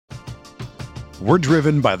We're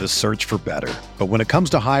driven by the search for better. But when it comes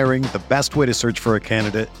to hiring, the best way to search for a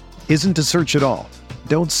candidate isn't to search at all.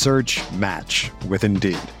 Don't search, match with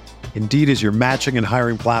Indeed. Indeed is your matching and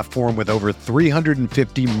hiring platform with over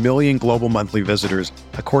 350 million global monthly visitors,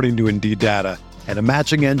 according to Indeed data, and a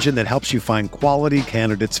matching engine that helps you find quality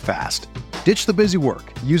candidates fast. Ditch the busy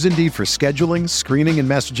work. Use Indeed for scheduling, screening, and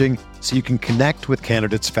messaging so you can connect with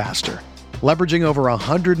candidates faster. Leveraging over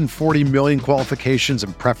 140 million qualifications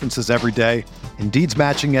and preferences every day, Indeed's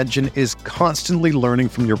matching engine is constantly learning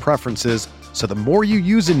from your preferences, so the more you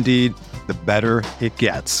use Indeed, the better it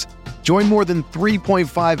gets. Join more than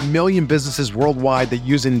 3.5 million businesses worldwide that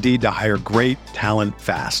use Indeed to hire great talent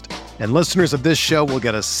fast. And listeners of this show will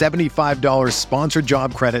get a $75 sponsored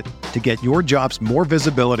job credit to get your jobs more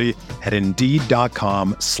visibility at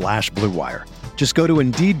Indeed.com/Blue Wire. Just go to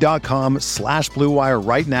Indeed.com/Blue Wire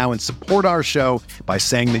right now and support our show by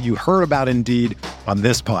saying that you heard about Indeed on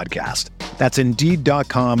this podcast. That's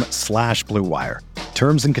Indeed.com/Blue Wire.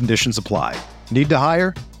 Terms and conditions apply. Need to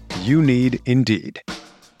hire? You need Indeed.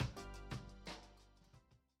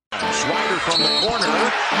 Swider from the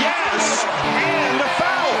corner. Yes! And a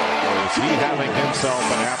foul! Or is he having himself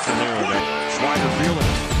an afternoon? Swider feeling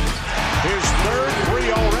his third three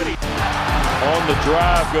already. On the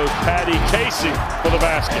drive goes Patty Casey for the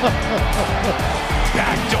basket.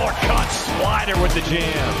 Backdoor cut. Swider with the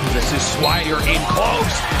jam. This is Swider in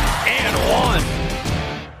close. And one.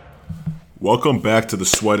 Welcome back to the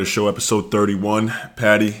Swider Show, episode 31.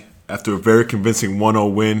 Patty, after a very convincing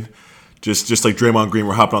 1-0 win, just like Draymond Green,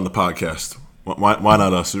 we're hopping on the podcast. Why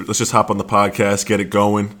not us? Let's just hop on the podcast, get it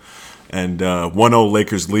going. And 1-0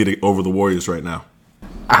 Lakers lead over the Warriors right now.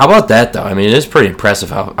 How about that, though? I mean, it is pretty impressive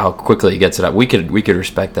how quickly he gets it up. We could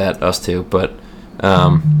respect that, us too. But,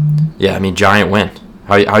 yeah, I mean, giant win.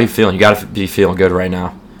 How you feeling? You got to be feeling good right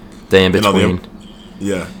now. Day in between.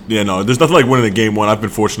 No, there's nothing like winning a game one. I've been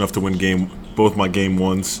fortunate enough to win both my game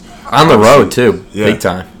ones. On the road, too. Yeah, big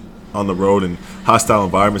time. On the road and hostile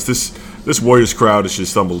environments. This Warriors crowd is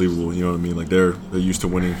just unbelievable. You know what I mean? Like they're used to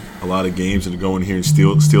winning a lot of games, and to go in here and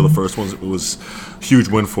steal the first ones, it was a huge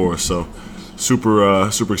win for us. So super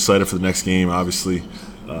excited for the next game. Obviously,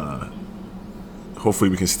 hopefully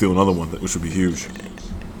we can steal another one, which would be huge.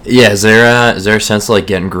 Yeah, is there a sense of like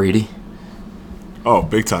getting greedy? Oh,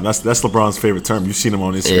 big time. That's LeBron's favorite term. You've seen him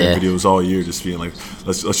on Instagram videos all year, just being like,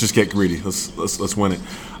 let's just get greedy. Let's win it.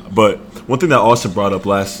 But one thing that Austin brought up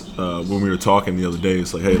when we were talking the other day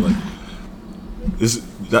is like, hey, like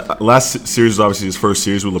that last series was obviously his first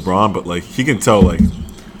series with LeBron, but like he can tell like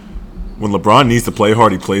when LeBron needs to play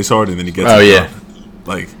hard, he plays hard, and then he gets done.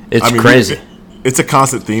 Like it's crazy. It's a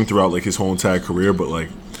constant theme throughout like his whole entire career. But like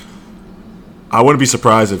I wouldn't be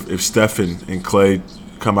surprised if Steph and Clay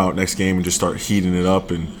come out next game and just start heating it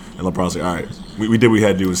up, and LeBron's like, all right, we did what we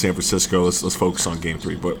had to do in San Francisco. Let's focus on Game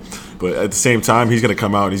 3. But at the same time, he's gonna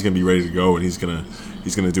come out and he's gonna be ready to go, and he's gonna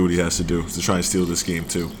do what he has to do to try and steal this game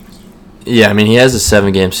too. Yeah, I mean, he has a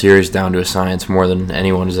 7-game series down to a science more than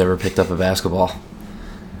anyone who's ever picked up a basketball.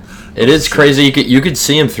 It is crazy. You could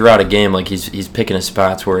see him throughout a game, like he's picking his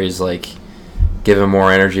spots where he's like giving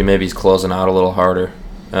more energy. Maybe he's closing out a little harder.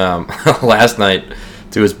 Last night,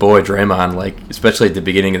 to his boy Draymond, like especially at the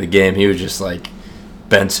beginning of the game, he was just like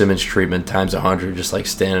Ben Simmons treatment times 100, just like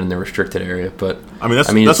standing in the restricted area. But that's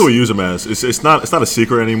what we use him as. It's not a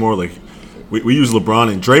secret anymore. Like we use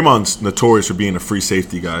LeBron, and Draymond's notorious for being a free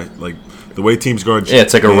safety guy. Like the way teams guard. Yeah,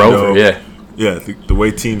 it's like a rover. Yeah. Yeah, the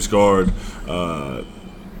way teams guard.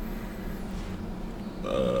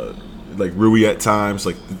 Like Rui at times,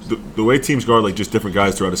 like the way teams guard like just different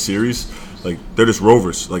guys throughout a series, like they're just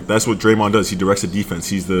rovers. Like that's what Draymond does. He directs the defense.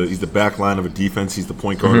 He's the back line of a defense. He's the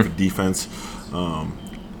point guard of a defense.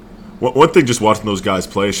 One thing, just watching those guys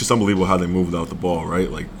play, it's just unbelievable how they move without the ball,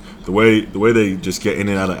 right? Like the way they just get in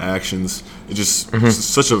and out of actions. It's just it's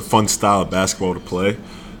such a fun style of basketball to play.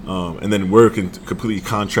 And then we're completely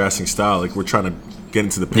contrasting style. Like we're trying to get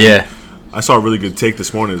into the paint. Yeah. I saw a really good take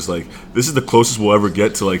this morning. It's like this is the closest we'll ever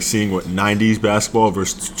get to like seeing what 90s basketball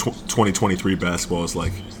versus 2023 basketball is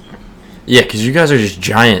like. Yeah, because you guys are just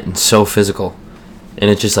giant and so physical, and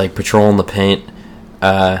it's just like patrolling the paint,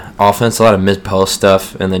 offense, a lot of mid-post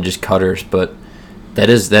stuff, and then just cutters. But that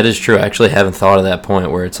is true. I actually haven't thought of that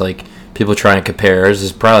point where it's like people try and compare. Ours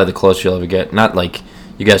is probably the closest you'll ever get. Not like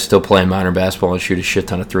you guys still play modern basketball and shoot a shit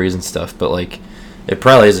ton of threes and stuff, but like it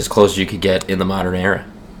probably is as close as you could get in the modern era.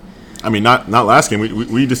 I mean, not last game.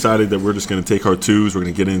 We decided that we're just going to take our twos. We're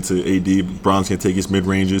going to get into AD. Bron's going to take his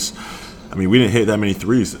mid-ranges. I mean, we didn't hit that many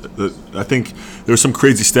threes. I think there was some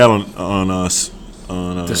crazy stat on us.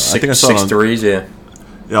 The six threes, yeah.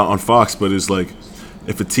 Yeah, on Fox. But it's like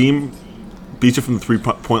if a team beats you from the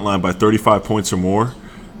 3-point line by 35 points or more,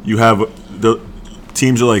 you have the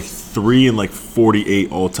teams are like 3 and like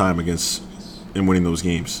 48 all time against in winning those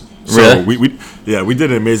games. So really? we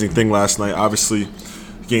did an amazing thing last night. Obviously,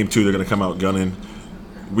 game 2 they're gonna come out gunning.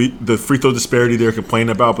 The free throw disparity they're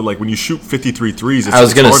complaining about, but like when you shoot 53 threes, I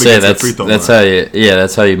was gonna say that's that's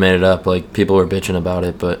how you made it up. Like people were bitching about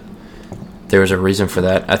it, but there was a reason for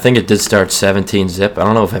that. I think it did start 17-zip. I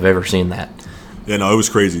don't know if I've ever seen that. Yeah, no, it was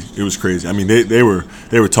crazy. It was crazy. I mean, they were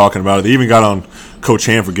talking about it. They even got on Coach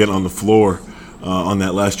Ham for getting on the floor on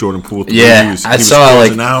that last Jordan Poole. Yeah, I saw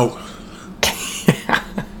like. Out.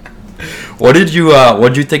 What did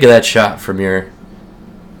you think of that shot from your?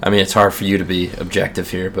 I mean, it's hard for you to be objective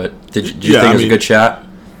here, but did you think it was a good shot?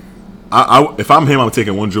 If I'm him, I'm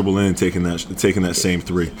taking one dribble in and taking that same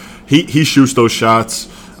three. He shoots those shots.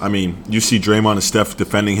 I mean, you see Draymond and Steph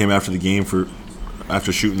defending him after the game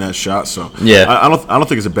after shooting that shot. So yeah, I don't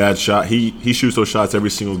think it's a bad shot. He shoots those shots every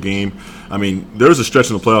single game. I mean, there was a stretch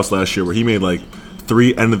in the playoffs last year where he made like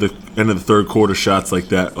 3 end of the third quarter shots like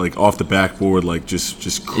that, like off the backboard, like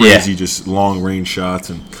just crazy, just long range shots,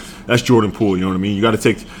 and that's Jordan Poole. You know what I mean? You got to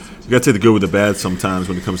take the good with the bad sometimes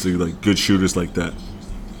when it comes to like good shooters like that.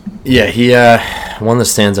 Yeah, he one that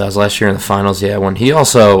stands out was last year in the finals. Yeah, when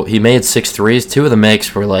he made 6 threes. 2 of the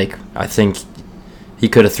makes were like, I think he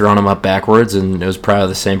could have thrown them up backwards, and it was probably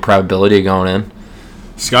the same probability of going in.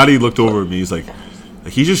 Scotty looked over at me. He's like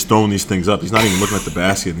he's just throwing these things up. He's not even looking at the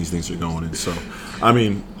basket, and these things are going in. So, I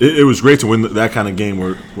mean, it was great to win that kind of game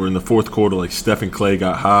where in the fourth quarter, like Steph and Clay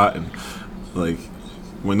got hot, and like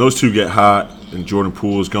when those two get hot and Jordan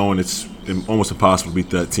Poole is going, it's almost impossible to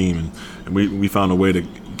beat that team, and we found a way to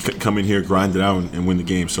come in here, grind it out, and win the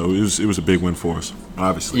game. So it was a big win for us,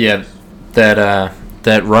 obviously. Yeah,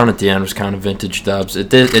 that run at the end was kind of vintage Dubs. It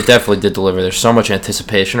definitely did deliver. There's so much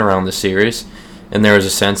anticipation around the series, and there was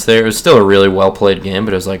a sense there. It was still a really well played game,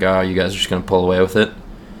 but it was like, oh, you guys are just gonna pull away with it.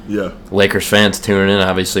 Yeah. Lakers fans tuning in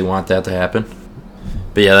obviously want that to happen.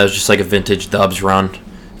 But yeah, that was just like a vintage Dubs run,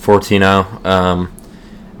 14-0.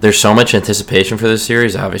 There's so much anticipation for this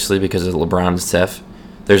series, obviously, because of LeBron and Steph.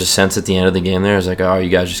 There's a sense at the end of the game there. It's like, oh, you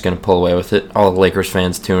guys are just going to pull away with it. All the Lakers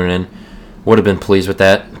fans tuning in would have been pleased with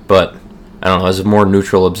that. But, I don't know, as a more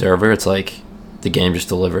neutral observer, it's like the game just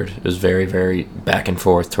delivered. It was very, very back and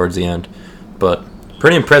forth towards the end. But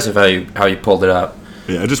pretty impressive how you pulled it out.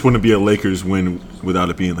 Yeah, I just wouldn't be a Lakers win without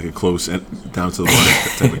it being like a close down to the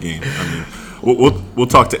wire type of game. I mean, we'll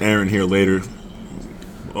talk to Aaron here later.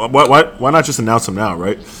 Why not just announce him now,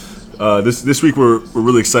 right? This week we're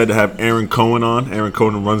really excited to have Aron Cohen on. Aron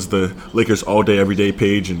Cohen runs the Lakers All Day Everyday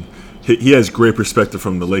page, and he has great perspective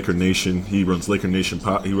from the Laker Nation. He runs Laker Nation.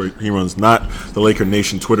 He runs not the Laker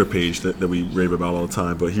Nation Twitter page that we rave about all the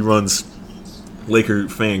time, but he runs Laker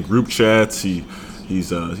fan group chats. He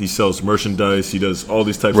sells merchandise. He does all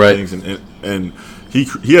these types of things, and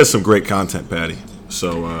he has some great content, Patty.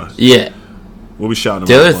 So yeah, we'll be shouting him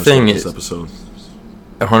the out other thing this episode.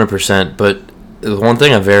 100%, but the one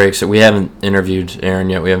thing I'm very excited, we haven't interviewed Aaron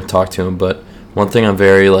yet, we haven't talked to him, but one thing I'm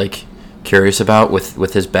very curious about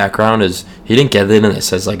with his background is he didn't get into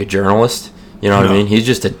this as like a journalist, you know what I mean? He's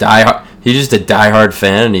just a diehard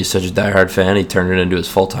fan, and he's such a diehard fan, he turned it into his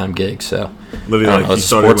full-time gig. So literally, as a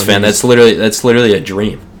sports fan, that's literally a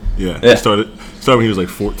dream. Yeah. He started when he was like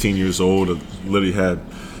 14 years old, and literally had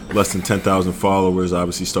less than 10,000 followers.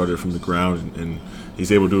 Obviously started from the ground, and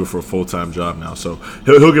he's able to do it for a full-time job now. So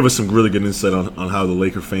he'll give us some really good insight on how the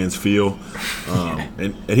Laker fans feel.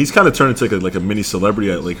 And he's kind of turned into like a mini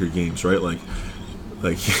celebrity at Laker games, right?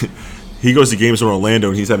 Like he goes to games in Orlando,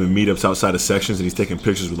 and he's having meetups outside of sections, and he's taking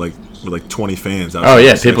pictures with 20 fans. Oh,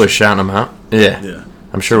 yeah, people are shouting him out. Yeah.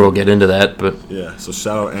 I'm sure we'll get into that. But yeah, so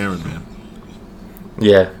shout out Aaron, man.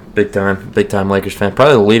 Yeah, big time Lakers fan.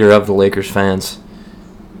 Probably the leader of the Lakers fans,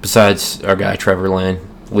 besides our guy Trevor Lane,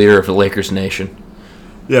 leader of the Lakers Nation.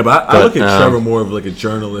 Yeah, but I look at Trevor more of like a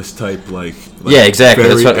journalist type, like yeah, exactly.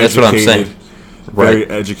 That's what I'm saying. Very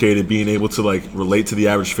educated, being able to like relate to the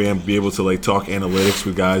average fan, be able to like talk analytics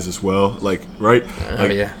with guys as well, like right.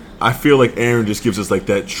 Yeah. I feel like Aaron just gives us like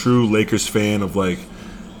that true Lakers fan of like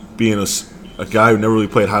being a guy who never really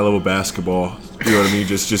played high level basketball. You know what I mean?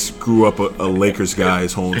 Just grew up a Lakers guy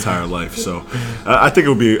his whole entire life. So I think it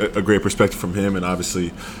would be a great perspective from him, and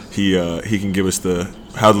obviously he can give us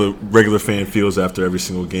how the regular fan feels after every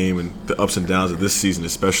single game and the ups and downs of this season,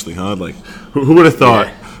 especially, huh? Like who would have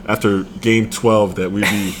thought after Game 12 that we'd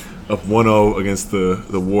be up 1-0 against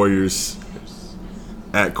the Warriors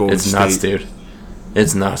at Golden State? It's nuts, dude.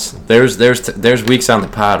 It's nuts. There's weeks on the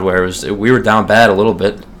pod where we were down bad a little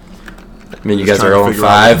bit. I mean, you guys are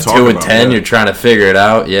 0-5, 2-10. You're trying to figure it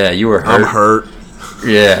out. Yeah, you were hurt. I'm hurt.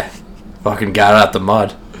 Yeah. fucking got out the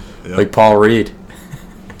mud. Yep. Like Paul Reed.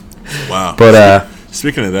 Wow. But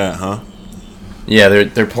speaking of that, huh? Yeah,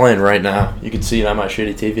 they're playing right now. You can see it on my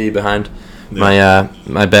shitty TV behind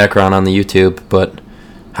my background on the YouTube. But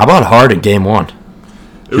how about Harden game 1?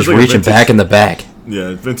 Just like reaching back in the bag.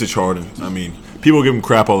 Yeah, vintage Harden. I mean, people give him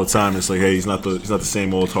crap all the time. It's like, hey, he's not the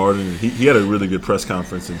same old Harden. And he had a really good press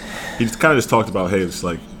conference, and he kind of just talked about, hey, it's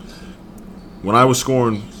like when I was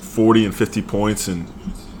scoring 40 and 50 points, and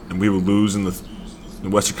we would lose in the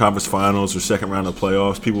Western Conference Finals or second round of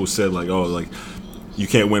playoffs. People said like, oh, like you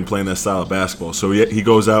can't win playing that style of basketball. So he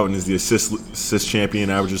goes out and is the assist champion,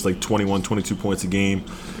 averages like 21, 22 points a game,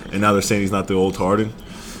 and now they're saying he's not the old Harden.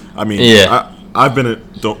 I mean, yeah. I've been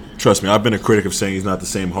a critic of saying he's not the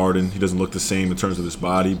same Harden. He doesn't look the same in terms of his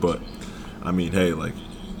body, but I mean, hey, like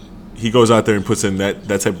he goes out there and puts in that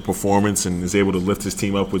type of performance and is able to lift his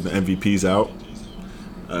team up with the MVPs out.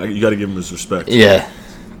 You got to give him his respect. Yeah,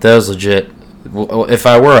 that was legit. If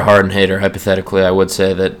I were a Harden hater, hypothetically, I would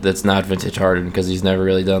say that that's not vintage Harden because he's never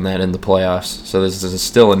really done that in the playoffs. So this is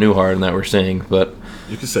still a new Harden that we're seeing. But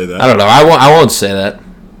you can say that. I don't know. I won't say that.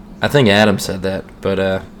 I think Adam said that,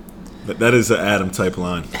 but that is an Adam type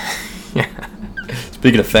line. Yeah.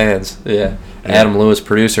 Speaking of fans, yeah. Adam Lewis,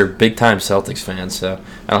 producer, big time Celtics fan. So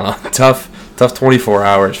I don't know. Tough 24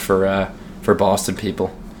 hours for Boston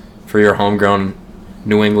people, for your homegrown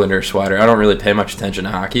New Englander sweater. I don't really pay much attention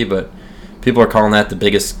to hockey, but people are calling that the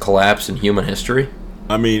biggest collapse in human history.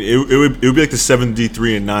 I mean, it would be like the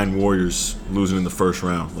 73-9 Warriors losing in the first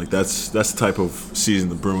round. Like that's the type of season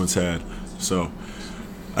the Bruins had. So,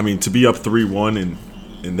 I mean, to be up 3-1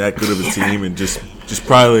 and that good of a team and just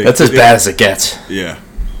probably that's as bad as it gets. Yeah,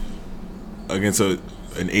 against an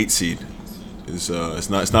 8 seed is it's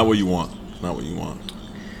not what you want. It's not what you want.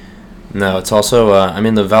 No, it's also, I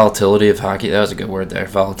mean, the volatility of hockey. That was a good word there.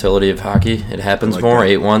 Volatility of hockey. It happens like more,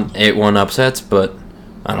 8-1 upsets, but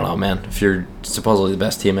I don't know, man. If you're supposedly the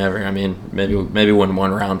best team ever, I mean, maybe win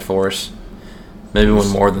one round for us. Maybe win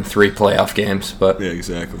more than 3 playoff games. But yeah,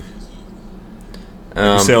 exactly.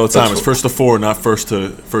 You say all the time, it's first to 4, not first to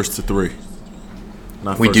 3.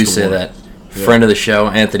 We do say that. Yeah. Friend of the show,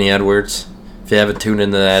 Anthony Edwards. If you haven't tuned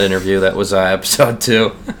into that interview, that was episode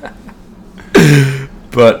 2.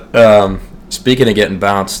 But speaking of getting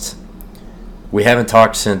bounced, we haven't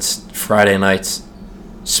talked since Friday night's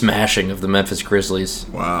smashing of the Memphis Grizzlies.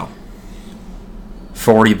 Wow.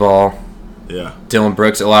 40 ball. Yeah. Dylan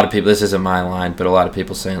Brooks, a lot of people, this isn't my line, but a lot of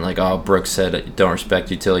people saying like, oh, Brooks said, don't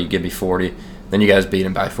respect you till you give me 40. Then you guys beat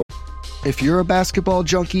him by 4. If you're a basketball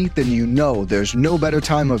junkie, then you know there's no better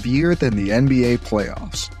time of year than the NBA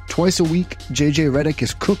playoffs. Twice a week, JJ Redick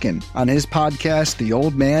is cooking on his podcast, The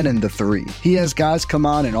Old Man and the Three. He has guys come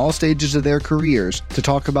on in all stages of their careers to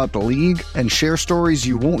talk about the league and share stories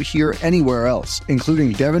you won't hear anywhere else,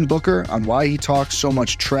 including Devin Booker on why he talks so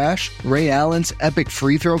much trash, Ray Allen's epic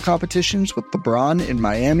free throw competitions with LeBron in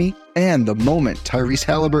Miami, and the moment Tyrese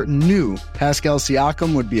Halliburton knew Pascal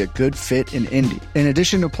Siakam would be a good fit in Indy. In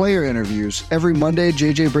addition to player interviews, every Monday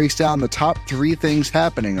JJ breaks down the top 3 things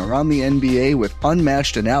happening around the NBA with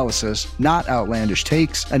unmatched analysis, not outlandish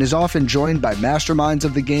takes, and is often joined by masterminds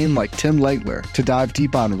of the game like Tim Legler to dive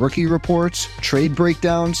deep on rookie reports, trade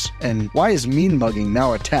breakdowns, and why is mean mugging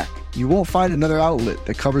now a tech? You won't find another outlet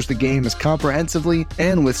that covers the game as comprehensively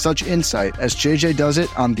and with such insight as JJ does it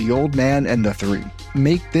on The Old Man and the Three.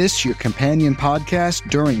 Make this your companion podcast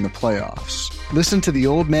during the playoffs. Listen to The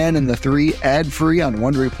Old Man and the Three ad-free on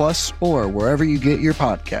Wondery Plus or wherever you get your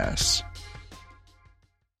podcasts.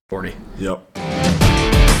 40. Yep.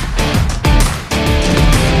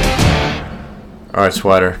 All right,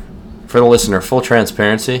 Swider. For the listener, full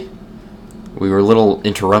transparency, we were a little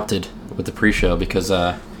interrupted with the pre-show because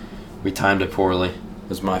we timed it poorly. It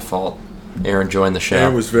was my fault. Aaron joined the show.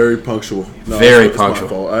 Aaron was very punctual. No, very it's punctual.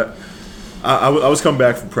 My fault. I was coming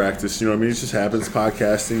back from practice. You know what I mean? It just happens.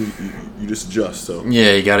 Podcasting, you just adjust. So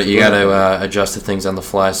yeah, you got to adjust to things on the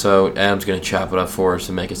fly. So Adam's gonna chop it up for us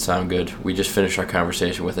to make it sound good. We just finished our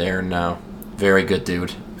conversation with Aaron now. Very good dude.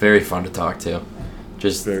 Very fun to talk to.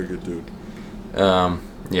 Just very good dude.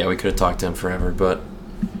 Yeah, we could have talked to him forever, but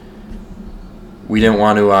we didn't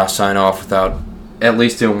want to sign off without at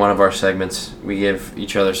least doing one of our segments. We give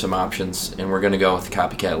each other some options, and we're going to go with the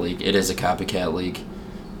Copycat League. It is a Copycat League.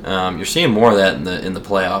 You're seeing more of that in the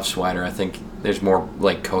playoffs, Swider. I think there's more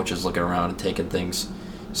like coaches looking around and taking things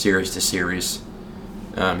series to series.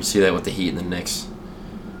 You see that with the Heat and the Knicks.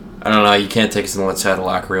 I don't know. You can't take us in the outside the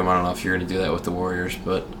locker room. I don't know if you're going to do that with the Warriors,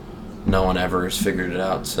 but no one ever has figured it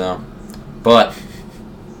out. So, but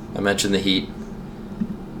I mentioned the Heat.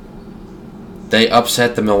 They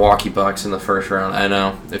upset the Milwaukee Bucks in the first round. I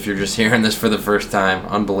know. If you're just hearing this for the first time,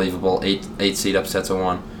 unbelievable. 8 seed upsets a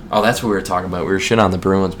 1. Oh, that's what we were talking about. We were shit on the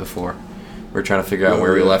Bruins before. We were trying to figure out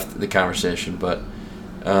where we left the conversation, but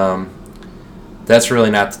that's really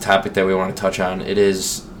not the topic that we want to touch on. It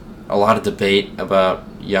is a lot of debate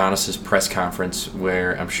about Giannis's press conference,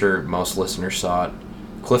 where I'm sure most listeners saw it.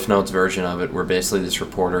 Cliff Notes version of it, where basically this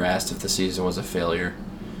reporter asked if the season was a failure.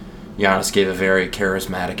 Giannis gave a very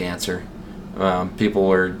charismatic answer. People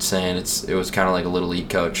were saying it was kind of like a little league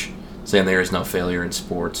coach, saying there is no failure in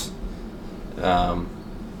sports.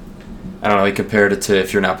 I don't know, he compared it to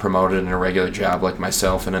if you're not promoted in a regular job like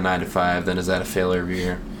myself in a 9-to-5, then is that a failure of a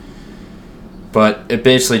year? But it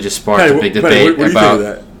basically just sparked a big debate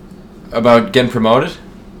about getting promoted.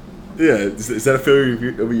 Yeah, is that a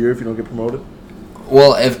failure of a year if you don't get promoted?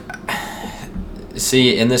 Well, in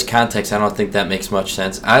this context, I don't think that makes much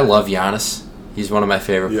sense. I love Giannis. He's one of my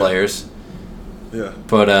favorite players. Yeah.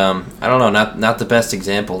 But I don't know, not the best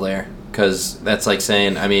example there. Because that's like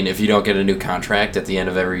saying, I mean, if you don't get a new contract at the end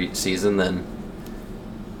of every season, then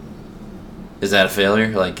is that a failure?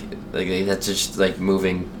 Like that's just like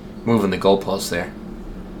moving the goalposts there.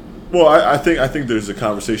 Well, I think there's a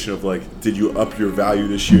conversation of like, did you up your value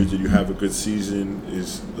this year? Did you have a good season?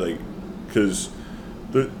 Is like, because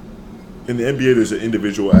in the NBA there's an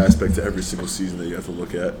individual aspect to every single season that you have to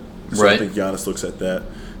look at. So right. I think Giannis looks at that,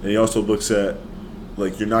 and he also looks at,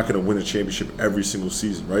 like, you're not going to win a championship every single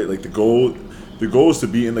season, right? Like, the goal is to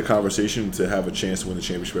be in the conversation, to have a chance to win the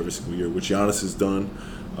championship every single year, which Giannis has done.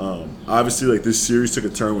 Obviously, like, this series took a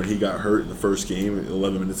turn when he got hurt in the first game,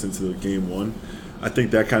 11 minutes into the game 1. I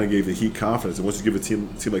think that kind of gave the Heat confidence. And once you give a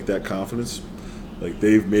team like that confidence, like,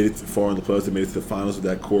 they've made it far in the playoffs. They made it to the finals with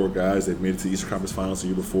that core of guys. They've made it to the Eastern Conference Finals the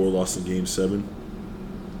year before, lost in Game 7.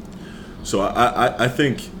 So I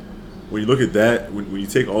think when you look at that, when you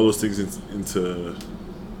take all those things into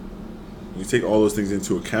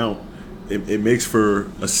account, it makes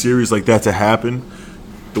for a series like that to happen.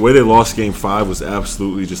 The way they lost Game 5 was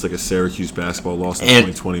absolutely just like a Syracuse basketball loss in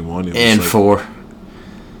 2021. It was and like, 4.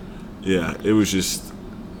 Yeah, it was just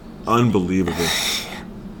unbelievable.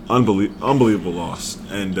 Unbelievable loss.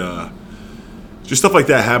 And just stuff like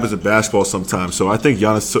that happens in basketball sometimes. So I think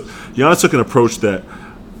Giannis took an approach that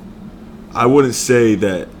I wouldn't say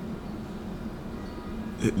that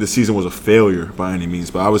the season was a failure by any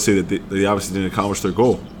means, but I would say that they obviously didn't accomplish their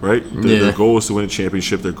goal, right? Their goal was to win a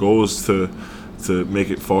championship. Their goal is to make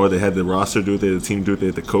it far. They had the roster do it. They had the team do it. They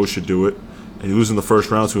had the coach to do it. And you lose in the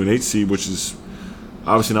first round to an 8 seed, which is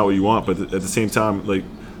obviously not what you want. But at the same time, like,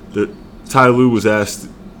 Ty Lue was asked,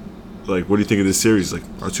 like, what do you think of this series? Like,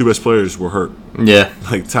 our 2 best players were hurt. Yeah.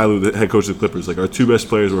 Like, Ty Lue, the head coach of the Clippers, like, our 2 best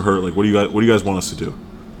players were hurt. Like, what do you guys want us to do?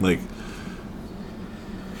 Like,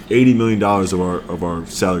 $80 million of our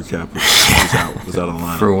salary cap was out on the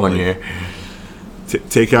line for 1 year.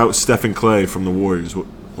 Take out Stephen Clay from the Warriors.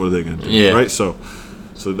 What are they going to do? Yeah. Right. So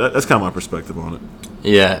that's kind of my perspective on it.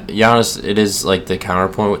 Yeah, Giannis. It is like the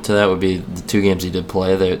counterpoint to that would be the 2 games he did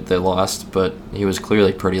play. They lost, but he was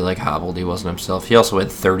clearly pretty like hobbled. He wasn't himself. He also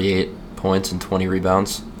had 38 points and 20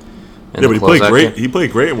 rebounds. Yeah, but he played great. He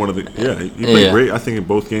played great in one of the. Yeah, he played great. I think in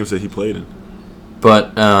both games that he played in.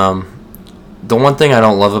 But the one thing I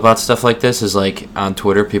don't love about stuff like this is, like, on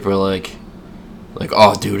Twitter, people are like,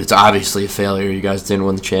 oh, dude, it's obviously a failure. You guys didn't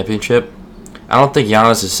win the championship. I don't think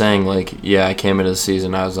Giannis is saying, like, yeah, I came into the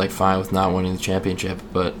season, I was, like, fine with not winning the championship,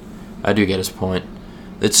 but I do get his point.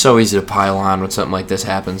 It's so easy to pile on when something like this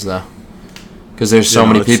happens, though. Because there's so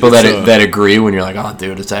many people that agree when you're like, oh,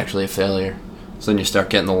 dude, it's actually a failure. So then you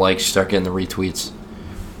start getting the likes, you start getting the retweets.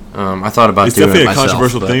 I thought about doing it myself. It's definitely a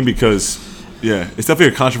controversial thing because... Yeah, it's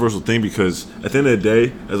definitely a controversial thing because at the end of the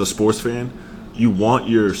day, as a sports fan, you want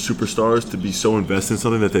your superstars to be so invested in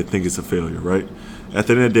something that they think it's a failure, right? At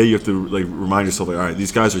the end of the day, you have to, like, remind yourself, like, all right,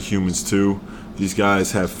 these guys are humans too. These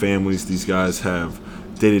guys have families. These guys have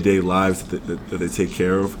day-to-day lives that they take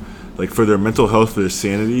care of. Like, for their mental health, for their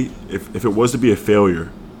sanity, if it was to be a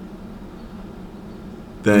failure,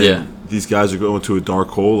 then these guys are going to a dark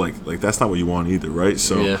hole. Like that's not what you want either, right?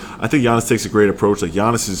 So I think Giannis takes a great approach. Like,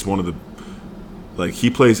 Giannis is one of the... Like, he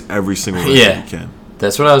plays every single game he can.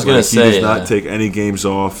 That's what I was going to say. He does not take any games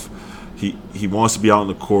off. He wants to be out in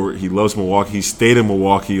the court. He loves Milwaukee. He stayed in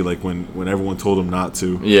Milwaukee, like, when everyone told him not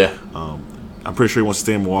to. Yeah. I'm pretty sure he wants to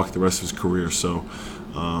stay in Milwaukee the rest of his career. So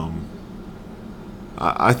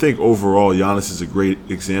I think overall Giannis is a great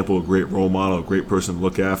example, a great role model, a great person to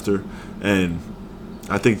look after. And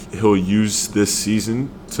I think he'll use this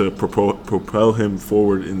season to propel him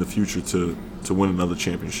forward in the future to win another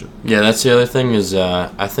championship. Yeah, that's the other thing is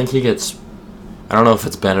I think he gets, I don't know if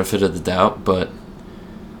it's benefit of the doubt, but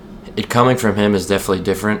it coming from him is definitely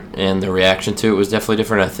different, and the reaction to it was definitely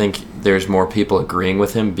different. I think there's more people agreeing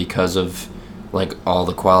with him because of like all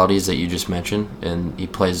the qualities that you just mentioned, and he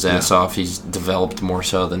plays his ass off. He's developed more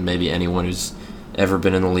so than maybe anyone who's ever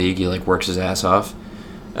been in the league. He like works his ass off.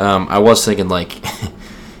 I was thinking like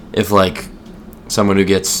if like someone who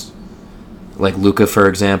gets like Luka, for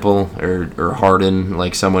example, or Harden,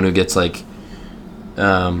 like someone who gets like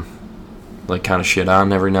kind of shit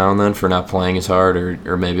on every now and then for not playing as hard,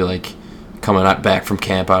 or maybe like coming back from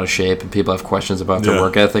camp out of shape, and people have questions about their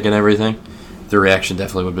work ethic and everything. The reaction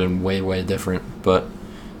definitely would have been way, way different. But,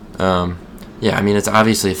 yeah, I mean, it's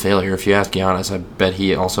obviously a failure. If you ask Giannis, I bet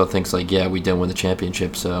he also thinks, like, yeah, we didn't win the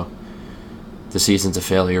championship, so the season's a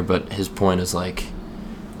failure. But his point is, like,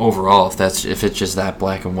 overall, if it's just that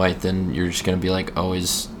black and white, then you're just going to be, like,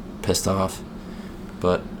 always pissed off.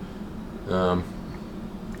 But, I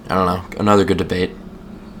don't know. Another good debate.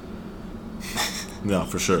 No,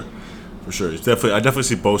 for sure. For sure. It's I definitely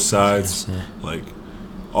see both sides. Like,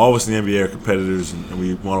 all of us in the NBA are competitors, and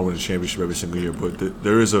we want to win a championship every single year. But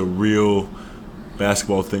there is a real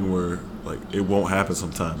basketball thing where like it won't happen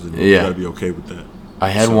sometimes, and you got to be okay with that. I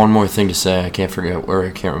had one more thing to say. I can't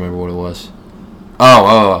remember what it was.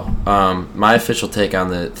 My official take on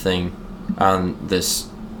the thing, on this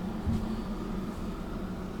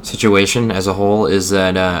situation as a whole, is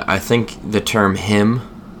that I think the term "him,"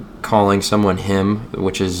 calling someone "him,"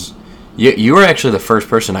 which is you were actually the first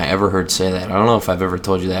person I ever heard say that. I don't know if I've ever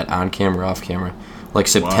told you that on camera or off camera. Like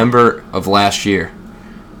September of last year,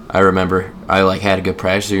 I remember I like had a good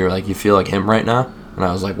practice. So you were like, "You feel like him right now?" And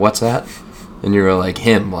I was like, "What's that?" And you were like,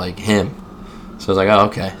 "Him, like him." So I was like, "Oh,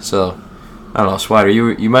 okay." So I don't know,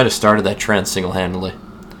 Swider, you might have started that trend single-handedly.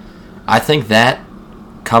 I think that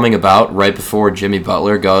coming about right before Jimmy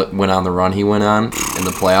Butler went on the run he went on in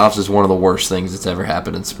the playoffs is one of the worst things that's ever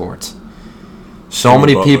happened in sports. So Jimmy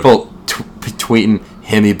many Butler. people tweeting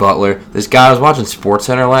Himmy Butler. This guy, I was watching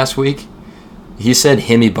SportsCenter last week. He said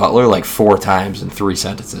Himmy Butler like 4 times in 3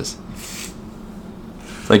 sentences.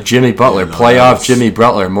 It's like Jimmy Butler, playoff Jimmy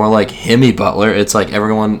Butler, more like Himmy Butler. It's like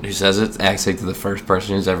everyone who says it acts like they're the first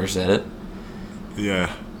person who's ever said it.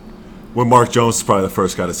 Yeah. When Mark Jones is probably the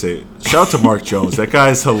first guy to say it. Shout out to Mark Jones. That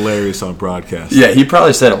guy's hilarious on broadcast. Yeah, he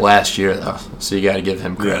probably said it last year, though, so you got to give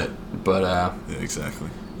him credit. Yeah. But, yeah, exactly.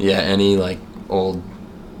 Yeah, any, like, old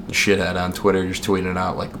shithead on Twitter just tweeting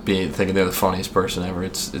out, like, thinking they're the funniest person ever.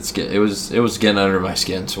 It was getting under my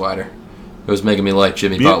skin, Swider. It was making me like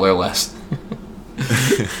Jimmy Butler less.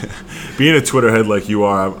 Being a Twitter head like you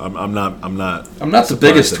are, I'm not the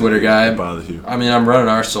biggest Twitter guy. Bothers you. I mean, I'm running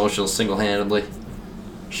our socials single-handedly.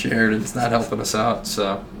 Sheridan's not helping us out,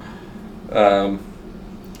 so.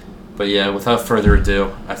 But yeah, without further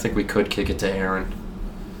ado, I think we could kick it to Aaron.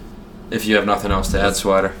 If you have nothing else to add,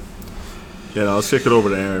 Swider. Yeah, no, let's kick it over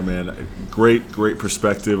to Aaron, man. Great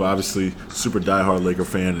perspective. Obviously, super diehard Laker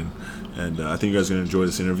fan, and I think you guys are going to enjoy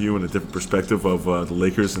this interview and a different perspective of the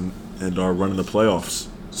Lakers and our run in the playoffs.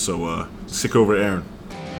 So let's kick it over to Aaron.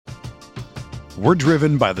 We're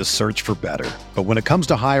driven by the search for better. But when it comes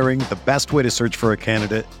to hiring, the best way to search for a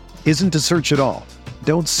candidate isn't to search at all.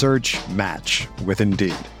 Don't search, match with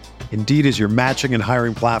Indeed. Indeed is your matching and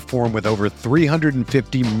hiring platform with over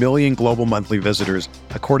 350 million global monthly visitors,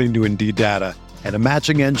 according to Indeed data, and a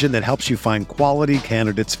matching engine that helps you find quality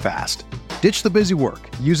candidates fast. Ditch the busy work.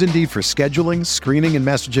 Use Indeed for scheduling, screening, and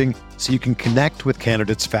messaging so you can connect with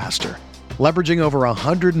candidates faster. Leveraging over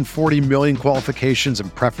 140 million qualifications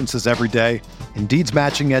and preferences every day, Indeed's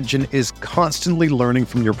matching engine is constantly learning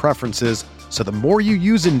from your preferences, so the more you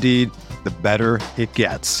use Indeed, the better it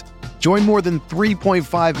gets. Join more than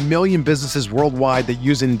 3.5 million businesses worldwide that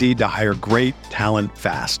use Indeed to hire great talent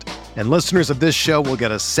fast. And listeners of this show will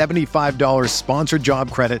get a $75 sponsored job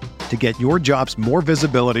credit to get your jobs more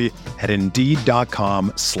visibility at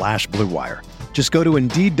Indeed.com/Blue Wire. Just go to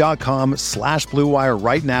Indeed.com/Blue Wire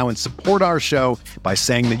right now and support our show by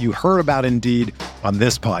saying that you heard about Indeed on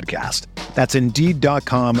this podcast. That's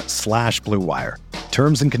Indeed.com/Blue Wire.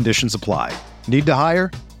 Terms and conditions apply. Need to hire?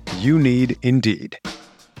 You need Indeed.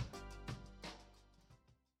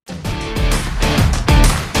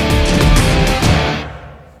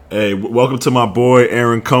 Hey, welcome to my boy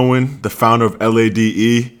Aron Cohen, the founder of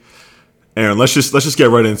LADE. Aaron, let's just get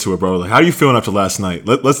right into it, bro. Like, how are you feeling after last night?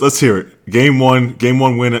 Let's hear it. Game one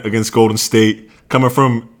win against Golden State, coming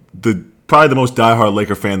from probably the most diehard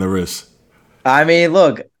Laker fan there is. I mean,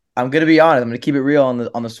 look, I'm gonna be honest. I'm gonna keep it real on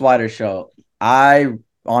the Swider show. I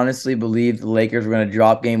honestly believe the Lakers were gonna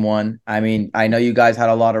drop game one. I mean, I know you guys had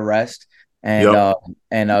a lot of rest, and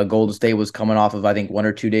Golden State was coming off of I think 1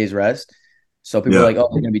 or 2 days rest. So people were like, "Oh,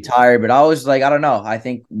 they're gonna be tired," but I was like, I don't know. I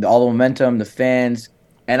think all the momentum, the fans,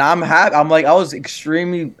 and I'm happy. I was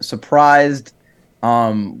extremely surprised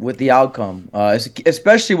with the outcome,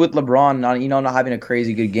 especially with LeBron not having a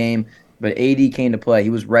crazy good game. But AD came to play.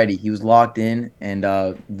 He was ready. He was locked in. And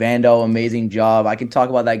Vando, amazing job. I can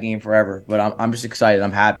talk about that game forever, but I'm just excited.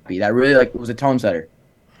 I'm happy. That really it was a tone setter.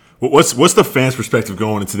 What's the fans' perspective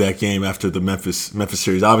going into that game after the Memphis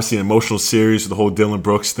series? Obviously, an emotional series with the whole Dylan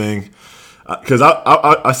Brooks thing. Because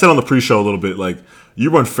I said on the pre-show a little bit, like,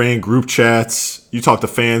 you run fan group chats, you talk to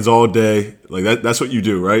fans all day, like that's what you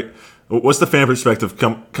do, right? What's the fan perspective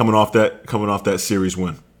coming off that series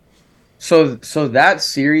win? So that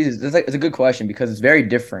series it's a good question because it's very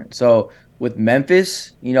different. So with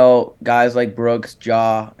Memphis, guys like Brooks,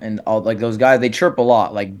 Ja, and all like those guys, they chirp a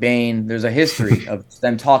lot. Like Bane, there's a history of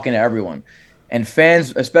them talking to everyone. And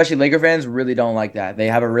fans, especially Laker fans, really don't like that. They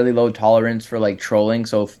have a really low tolerance for like trolling.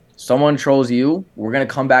 So if someone trolls you, we're gonna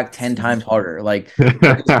come back 10 times harder. Like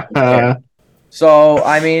so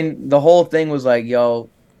I mean, the whole thing was like, yo,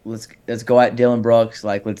 let's go at Dylan Brooks.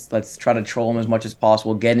 Like let's try to troll him as much as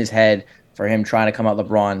possible, get in his head for him trying to come out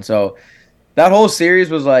LeBron. So that whole series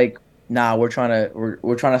was like, nah, we're trying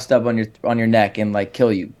to step on your neck and like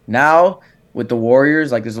kill you. Now with the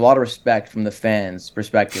Warriors, like there's a lot of respect from the fans'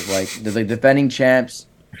 perspective. Like the defending champs,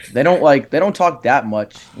 they don't talk that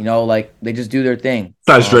much, like they just do their thing.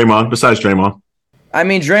 Besides Draymond. I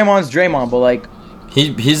mean, Draymond's Draymond, but like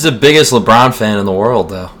he's the biggest LeBron fan in the world,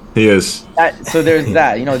 though. He is. So there's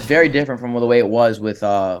that. It's very different from the way it was with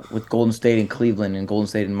Golden State and Cleveland and Golden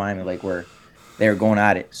State and Miami, like where they were going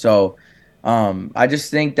at it. So I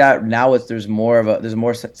just think that now there's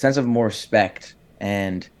more sense of more respect,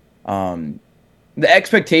 and the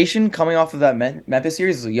expectation coming off of that Memphis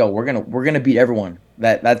series is like, yo, we're gonna beat everyone.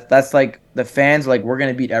 That's like the fans like we're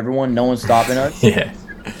gonna beat everyone. No one's stopping us. Yeah.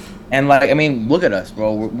 And like I mean, look at us,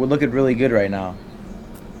 bro. We're looking really good right now.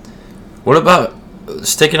 What about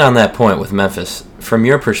sticking on that point with Memphis? From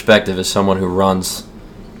your perspective, as someone who runs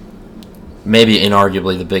maybe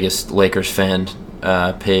inarguably the biggest Lakers fan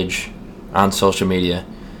page on social media,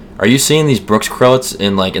 are you seeing these Brooks quotes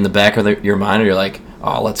in the back of your mind, or you're like,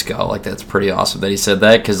 oh, let's go, like that's pretty awesome that he said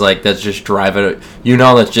that, because like that's just driving,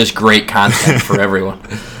 that's just great content for everyone.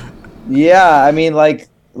 Yeah, I mean, like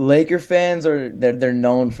Laker fans they're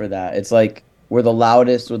known for that. It's like we're the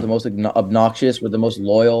loudest, we're the most obnoxious, we're the most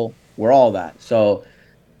loyal, we're all that. So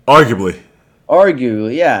arguably,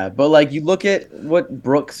 yeah. But like you look at what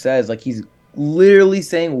Brooks says, like he's literally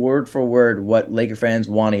saying word for word what Laker fans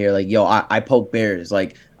want to hear. Like, yo, I poke bears,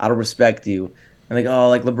 like I don't respect you. And like, oh,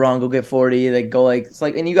 like LeBron go get 40, like go like it's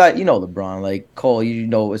like, and you got LeBron, like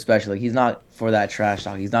Cole, especially like he's not for that trash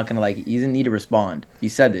talk. He's not gonna he doesn't need to respond. He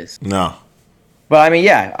said this. No. But I mean,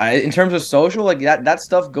 yeah, in terms of social, like that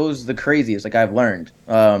stuff goes the craziest. Like I've learned.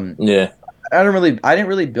 Yeah. I didn't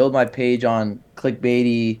really build my page on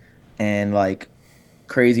clickbaity and like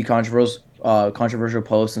crazy controversial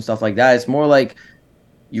posts and stuff like that. It's more like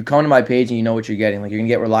you come to my page and you know what you're getting. Like you're gonna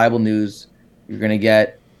get reliable news. You're gonna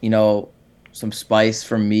get some spice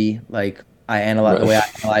from me. Like the way I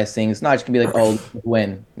analyze things. It's not just gonna be like, oh,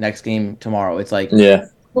 win next game tomorrow. It's like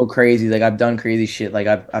go crazy. Like I've done crazy shit. Like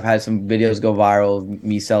I've had some videos go viral of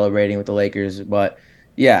me celebrating with the Lakers. But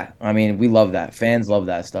yeah, I mean we love that. Fans love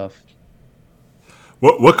that stuff.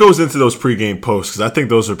 What goes into those pregame posts? Because I think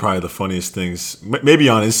those are probably the funniest things, maybe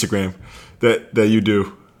on Instagram, that you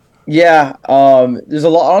do. Yeah, there's a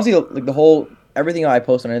lot. Honestly, like everything I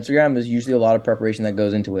post on Instagram is usually a lot of preparation that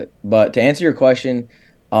goes into it. But to answer your question,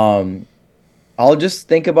 I'll just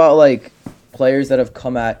think about like players that have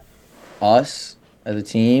come at us as a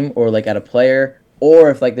team, or like at a player, or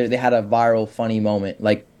if like they had a viral funny moment,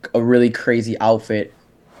 like a really crazy outfit,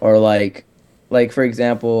 or like for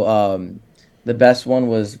example, the best one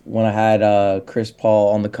was when I had Chris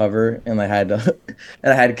Paul on the cover, and I had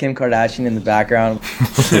Kim Kardashian in the background.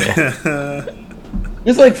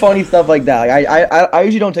 Just like funny stuff like that. Like I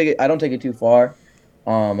usually don't take it. I don't take it too far.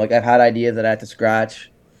 Like I've had ideas that I have to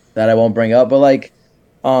scratch that I won't bring up, but like,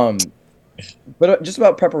 but just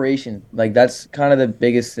about preparation. Like that's kind of the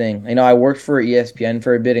biggest thing. I worked for ESPN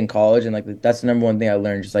for a bit in college, and like that's the number one thing I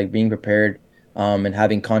learned. Just like being prepared, and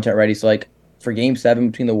having content ready. So like for Game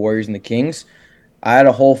 7 between the Warriors and the Kings, I had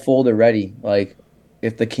a whole folder ready. Like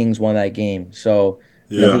if the Kings won that game, so.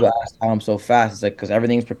 Yeah. People ask how I'm so fast. It's like because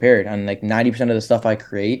everything's prepared, and like 90% of the stuff I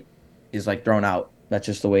create is like thrown out. That's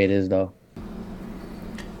just the way it is, though.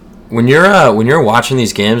 When you're watching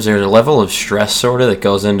these games, there's a level of stress sort of that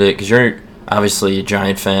goes into it, because you're obviously a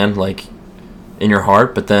Giant fan, like in your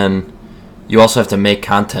heart, but then you also have to make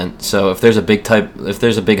content. So if there's a big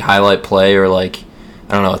highlight play, or like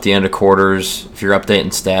I don't know, at the end of quarters, if you're updating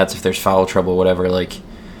stats, if there's foul trouble, whatever, like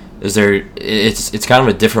Is there? It's kind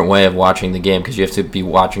of a different way of watching the game because you have to be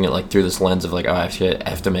watching it like through this lens of like, oh, I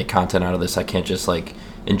have to make content out of this. I can't just like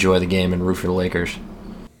enjoy the game and root for the Lakers.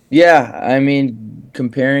 Yeah, I mean,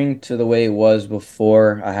 comparing to the way it was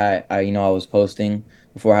before I was posting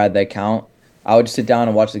before I had that account, I would sit down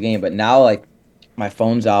and watch the game. But now, like, my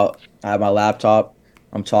phone's out, I have my laptop,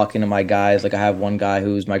 I'm talking to my guys. Like, I have one guy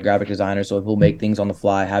who's my graphic designer, so he'll make things on the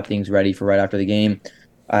fly, have things ready for right after the game.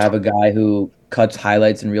 I have a guy who cuts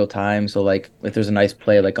highlights in real time, so like, if there's a nice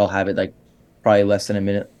play, like, I'll have it like probably less than a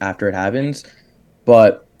minute after it happens.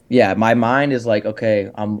 But yeah, my mind is like,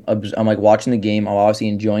 okay, I'm like watching the game. I'm obviously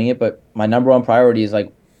enjoying it, but my number one priority is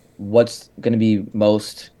like, what's going to be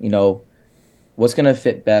most, what's going to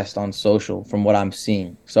fit best on social from what I'm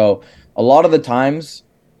seeing. So a lot of the times,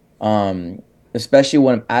 um, especially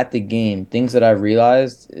when I'm at the game, things that I've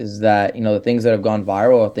realized is that, the things that have gone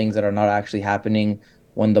viral are things that are not actually happening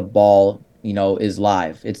when the ball, is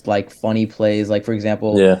live. It's like funny plays. Like, for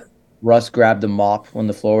example, Yeah. Russ grabbed the mop when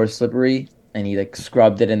the floor was slippery and he like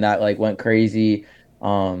scrubbed it and that like went crazy.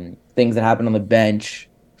 Things that happened on the bench,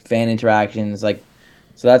 fan interactions, like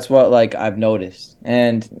so that's what like I've noticed.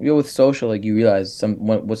 And with social, like you realize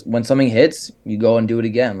when something hits, you go and do it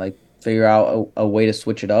again. Like figure out a way to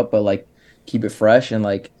switch it up, but like keep it fresh and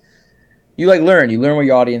like you learn what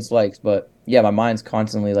your audience likes. But yeah, my mind's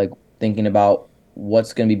constantly like thinking about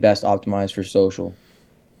what's gonna be best optimized for social.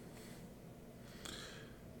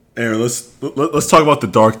 Aaron, let's talk about the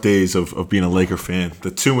dark days of being a Laker fan.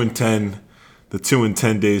 The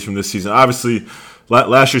 2-10 days from this season. Obviously,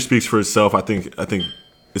 last year speaks for itself. I think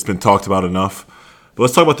it's been talked about enough. But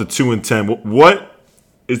let's talk about the 2-10. What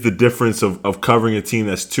is the difference of covering a team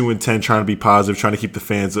that's 2-10, trying to be positive, trying to keep the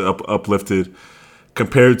fans uplifted,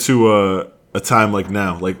 compared to a time like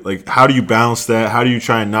now? Like how do you balance that? How do you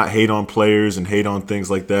try and not hate on players and hate on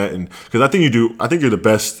things like that? And because I think you do. I think you're the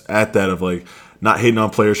best at that of like not hating on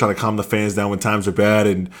players, trying to calm the fans down when times are bad,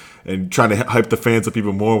 and trying to hype the fans up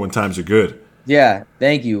even more when times are good. Yeah,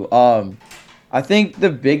 thank you. I think the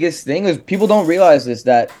biggest thing is people don't realize this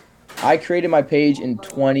that I created my page in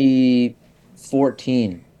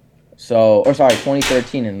 2014. So, or sorry,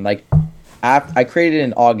 2013, and like after I created it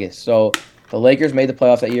in August. So the Lakers made the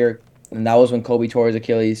playoffs that year, and that was when Kobe tore his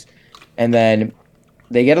Achilles, and then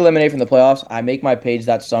they get eliminated from the playoffs. I make my page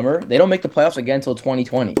that summer. They don't make the playoffs again until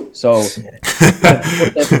 2020. So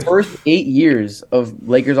the first 8 years of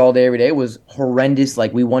Lakers all day every day was horrendous.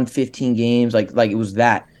 Like we won 15 games. Like it was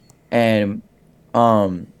that, and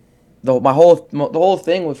the whole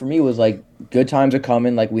thing was for me was like good times are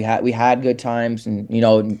coming. Like we had good times, and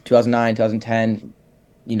 2009, 2010,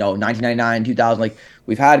 1999, 2000. Like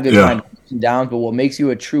we've had good times and downs. But what makes you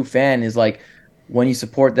a true fan is like when you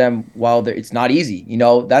support them while it's not easy.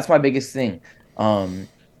 That's my biggest thing.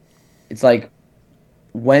 It's like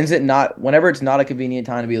whenever it's not a convenient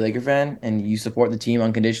time to be a Laker fan and you support the team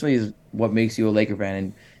unconditionally is what makes you a Laker fan.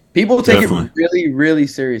 And people take Definitely. it really, really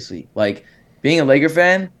seriously. Like being a Laker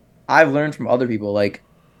fan, I've learned from other people, like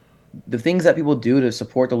the things that people do to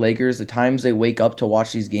support the Lakers, the times they wake up to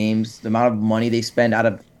watch these games, the amount of money they spend out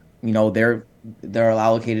of, their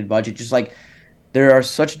allocated budget, just like there are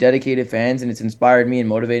such dedicated fans, and it's inspired me and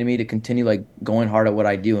motivated me to continue like going hard at what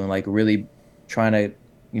I do and like really trying to,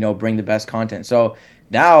 bring the best content. So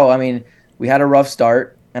now, I mean, we had a rough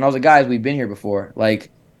start, and I was like, guys, we've been here before.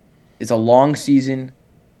 Like, it's a long season,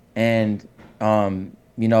 and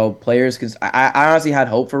players can. I honestly had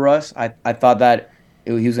hope for Russ. I thought that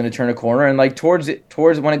he was going to turn a corner, and like towards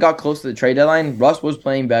when it got close to the trade deadline, Russ was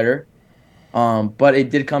playing better. But it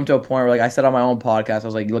did come to a point where, like I said on my own podcast, I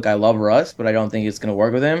was like, look, I love Russ, but I don't think it's going to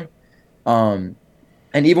work with him. And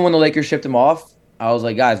even when the Lakers shipped him off, I was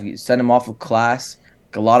like, guys, we send him off with class.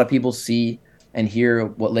 Like, a lot of people see and hear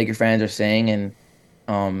what Laker fans are saying. And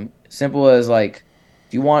simple as, like,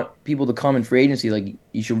 if you want people to come in free agency, like,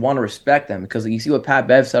 you should want to respect them. Because like, you see what Pat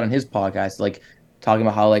Bev said on his podcast, like, talking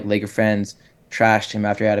about how, like, Laker fans trashed him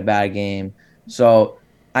after he had a bad game. So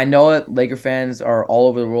I know that Laker fans are all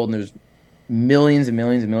over the world, and there's millions and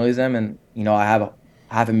millions and millions of them, and I have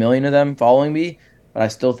 500,000 of them following me, but I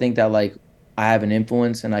still think that like I have an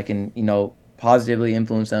influence and I can positively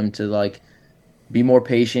influence them to like be more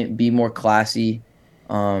patient, be more classy,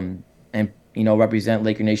 and represent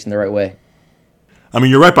Laker Nation the right way. I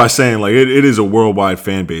mean, you're right by saying like it is a worldwide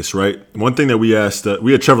fan base, right? One thing that we asked,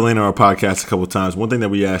 we had Trevor Lane on our podcast a couple of times. One thing that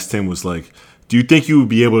we asked him was like, do you think you would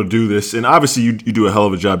be able to do this? And obviously you do a hell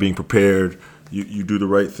of a job being prepared. You do the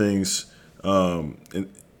right things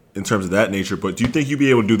in terms of that nature, but do you think you'd be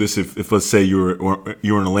able to do this if let's say you're an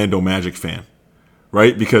Orlando Magic fan,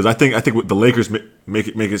 right? Because I think what the Lakers make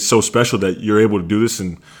it so special that you're able to do this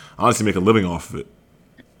and honestly make a living off of it.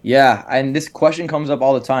 Yeah, and this question comes up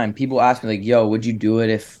all the time. People ask me like, "Yo, would you do it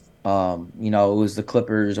if it was the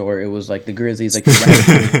Clippers or it was like the Grizzlies, like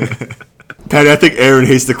Patty, I think Aaron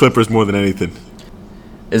hates the Clippers more than anything.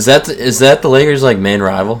 Is that the Lakers like main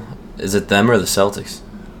rival? Is it them or the Celtics?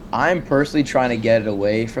 I'm personally trying to get it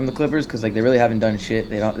away from the Clippers because like they really haven't done shit.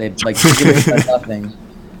 They like done nothing.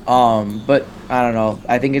 But I don't know.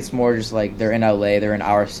 I think it's more just like they're in LA, they're in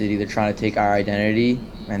our city, they're trying to take our identity.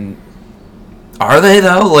 And are they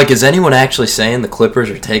though? Like, is anyone actually saying the Clippers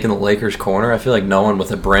are taking the Lakers' corner? I feel like no one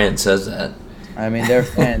with a brand says that. I mean, they're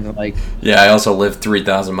fans. Like, yeah, I also live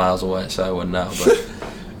 3,000 miles away, so I wouldn't know. But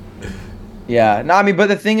yeah, no, I mean, but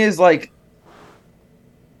the thing is, like,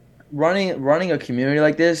 running a community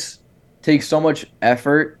like this takes so much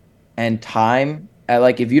effort and time. And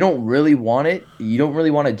like, if you don't really want it, you don't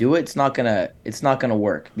really want to do it. It's not gonna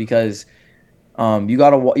work because you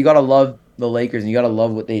gotta love the Lakers and you gotta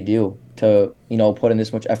love what they do to put in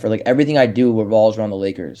this much effort. Like everything I do revolves around the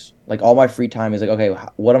Lakers. Like all my free time is like, okay,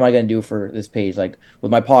 what am I gonna do for this page? Like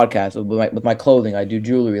with my podcast, with my clothing, I do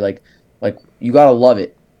jewelry. Like you gotta love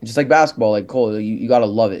it. Just like basketball, like Cole, you gotta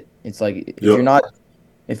love it. It's like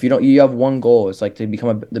if you don't, you have one goal. It's like to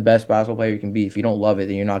become the best basketball player you can be. If you don't love it,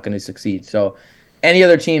 then you're not going to succeed. So, any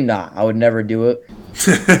other team, I would never do it.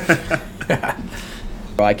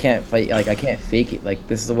 Bro, I can't fight. Like I can't fake it. Like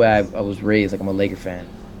this is the way I was raised. Like I'm a Laker fan.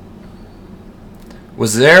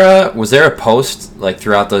 was there a post like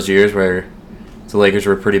throughout those years where the Lakers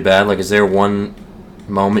were pretty bad? Like, is there one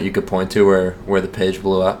moment you could point to where the page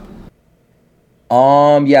blew up?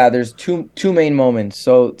 Yeah, there's two main moments.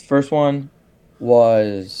 So the first one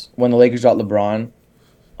was when the Lakers got LeBron.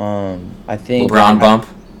 I think LeBron bump.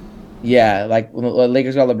 yeah, like when the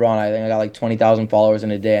Lakers got LeBron, I think I got like 20,000 followers in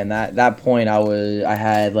a day, and that point I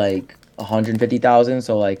had like 150,000.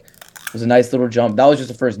 So like it was a nice little jump. That was just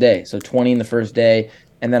the first day. So 20 in the first day,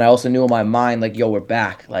 and then I also knew in my mind like, yo, we're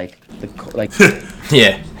back. Like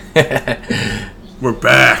Yeah. We're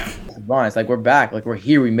back. LeBron, it's like we're back. Like we're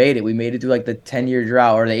here. We made it. We made it through like the 10-year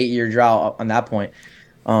drought or the 8-year drought on that point.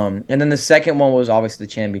 And then the second one was obviously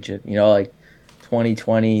the championship. Like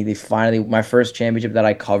 2020, they finally my first championship that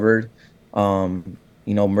I covered.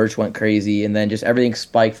 Merch went crazy, and then just everything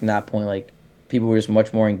spiked from that point. Like people were just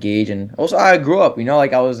much more engaged, and also I grew up.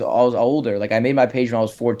 Like I was older. Like I made my page when I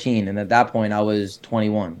was 14, and at that point I was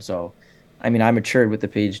 21. So, I mean, I matured with the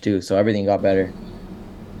page too. So everything got better.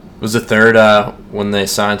 Was the third when they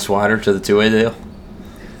signed Swider to the two-way deal?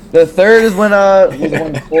 The third is when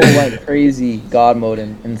Cole went crazy God mode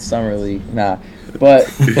in summer league. Nah, but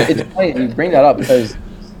it's funny you bring that up because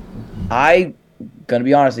gonna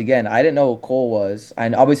be honest again. I didn't know who Cole was. I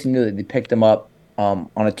obviously knew that they picked him up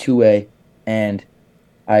on a two-way, and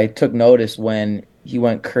I took notice when he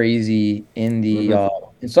went crazy in the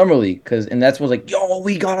in summer league and that's was like, yo,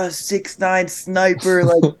 we got a 6'9" sniper.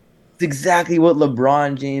 Like it's exactly what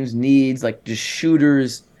LeBron James needs. Like just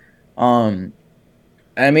shooters.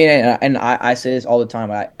 I mean, and I say this all the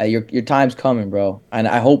time. Your time's coming, bro. And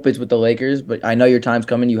I hope it's with the Lakers, but I know your time's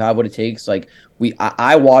coming. You have what it takes. Like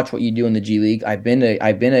I watch what you do in the G League. I've been to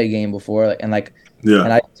a game before, and Yeah.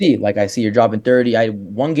 and I see you're dropping 30.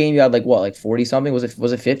 One game you had like what, like 40 something? Was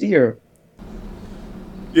it 50 or?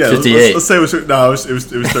 Yeah, 58. Let's say it was it was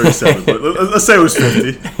 37, but let's say it was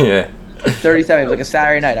 50. Yeah. 37. It was like a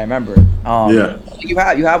Saturday night. I remember. Yeah.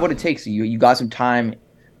 You have what it takes. You got some time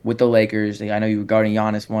with the Lakers. Like, I know you were guarding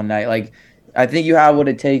Giannis one night. Like, I think you have what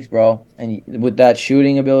it takes, bro. And with that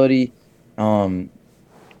shooting ability, I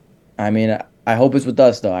mean, I hope it's with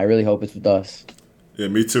us, though. I really hope it's with us. Yeah,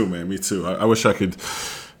 me too, man. Me too. I wish I could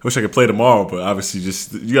play tomorrow, but obviously,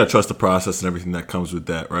 just you gotta trust the process and everything that comes with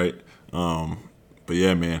that, right? But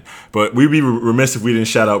yeah, man. But we'd be remiss if we didn't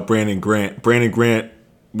shout out Brandon Grant. Brandon Grant.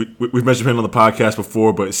 We've mentioned him on the podcast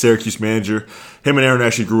before, but Syracuse manager. Him and Aaron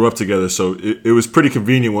actually grew up together, so it was pretty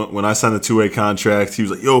convenient when I signed the two-way contract. He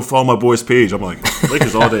was like, yo, follow my boy's page. I'm like,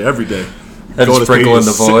 Lakers all day, every day. That's sprinkle in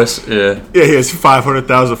the voice. Yeah. Yeah, he has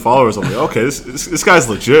 500,000 followers. I'm like, okay, this guy's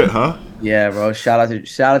legit, huh? Yeah, bro. Shout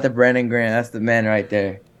out to Brandon Grant. That's the man right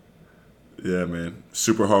there. Yeah, man.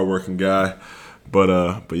 Super hardworking guy.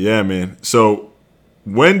 But yeah, man. So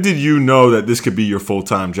when did you know that this could be your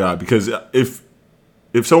full-time job? Because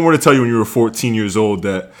if someone were to tell you when you were 14 years old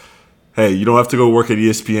that, hey, you don't have to go work at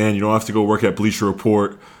ESPN, you don't have to go work at Bleacher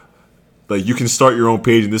Report, like you can start your own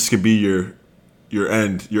page and this could be your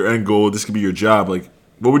end goal, this could be your job, like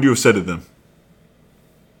what would you have said to them?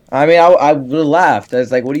 I mean, I would have laughed. I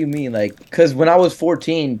was like, what do you mean? Like, because when I was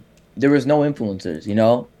 14, there was no influencers,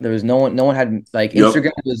 There was no one had, like, Yep.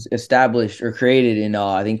 Instagram was established or created in,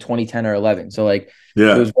 I think, 2010 or 11. So, like,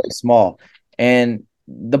 Yeah. it was very small. And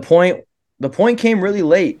the point the point came really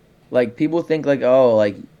late. Like people think like, oh,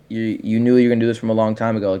 like you knew you were gonna do this from a long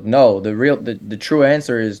time ago. Like, no, the true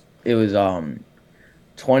answer is it was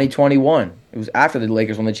 2021. It was after the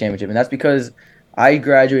Lakers won the championship, and that's because I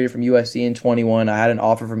graduated from USC in 21. I had an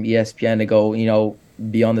offer from ESPN to go,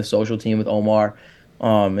 be on the social team with Omar,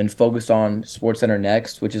 and focus on SportsCenter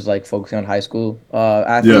Next, which is like focusing on high school Yeah.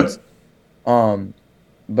 athletes. Um,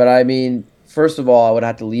 but I mean, first of all, I would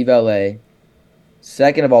have to leave LA.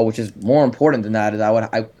 Second of all, which is more important than that, is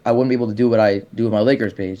I wouldn't be able to do what I do with my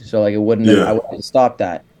Lakers page. So like I Yeah. would have to stop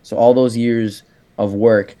that. So all those years of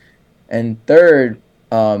work. And third,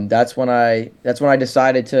 that's when I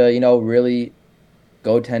decided to, really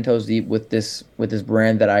go 10 toes deep with this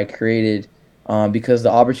brand that I created, because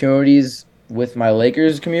the opportunities with my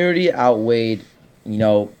Lakers community outweighed,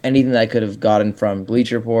 anything that I could have gotten from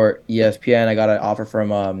Bleacher Report, ESPN. I got an offer from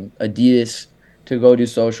Adidas to go do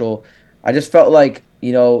social. I just felt like,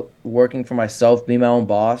 working for myself, being my own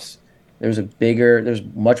boss, there's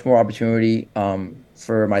much more opportunity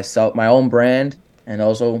for myself, my own brand, and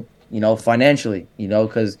also, financially,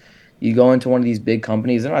 because you go into one of these big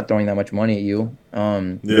companies, they're not throwing that much money at you.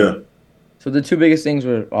 Yeah. So the two biggest things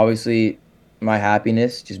were obviously my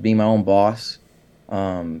happiness, just being my own boss,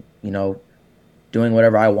 um, you know, doing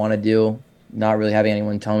whatever I want to do, not really having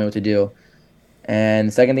anyone tell me what to do. And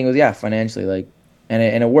the second thing was, yeah, financially, like,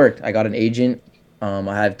 and it worked. I got an agent.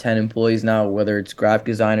 I have 10 employees now, whether it's graphic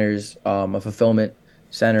designers, a fulfillment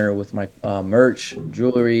center with my merch,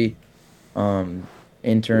 jewelry, um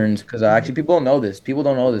interns, because actually people don't know this. People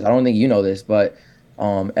don't know this. I don't think you know this, but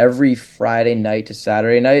every Friday night to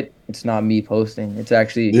Saturday night, it's not me posting. It's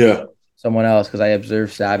actually Yeah. someone else, because I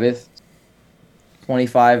observe Sabbath,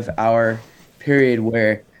 25-hour period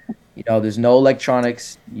where there's no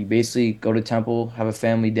electronics. You basically go to temple, have a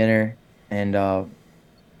family dinner, and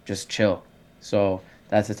just chill. So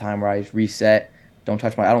that's the time where I reset. I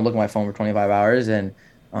don't look at my phone for 25 hours. And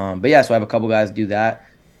but yeah, so I have a couple guys do that.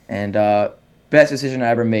 And best decision I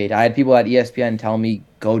ever made. I had people at ESPN tell me,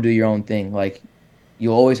 go do your own thing. Like,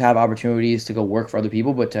 you always have opportunities to go work for other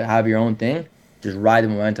people, but to have your own thing, just ride the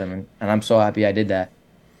momentum. And I'm so happy I did that.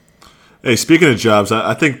 Hey, speaking of jobs,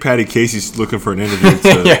 I think Patty Casey's looking for an interview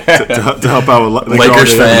Yeah. to help out with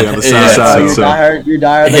Lakers fan. on the Yeah. south side. You're So diehard. You're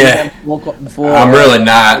diehard. Yeah. Before, I'm really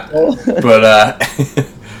not, but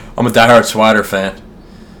I'm a diehard Swider fan.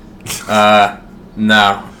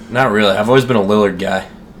 No, not really. I've always been a Lillard guy.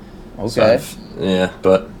 Okay. So yeah,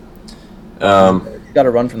 but He's got to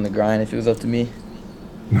run from the grind if it was up to me.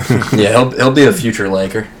 yeah, he'll be a future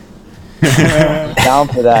Laker. Down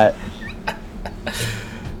for that.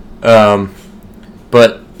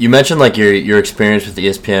 But you mentioned like your experience with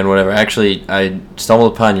ESPN, whatever. Actually, I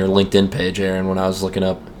stumbled upon your LinkedIn page, Aaron, when I was looking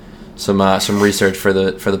up some research for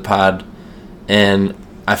the pod, and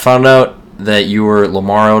I found out that you were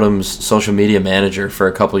Lamar Odom's social media manager for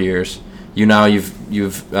a couple years.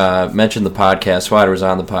 You've mentioned the podcast. Swider was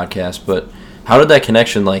on the podcast, but how did that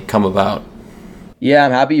connection like come about? Yeah,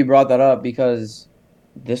 I'm happy you brought that up, because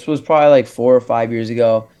this was probably like 4 or 5 years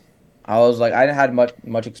ago. I was like, I didn't had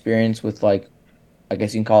much experience with, like, I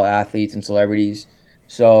guess you can call it, athletes and celebrities.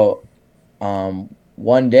 So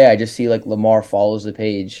one day I just see like Lamar follows the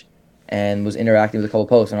page and was interacting with a couple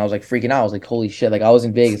posts, and I was like freaking out. I was like, holy shit. Like, I was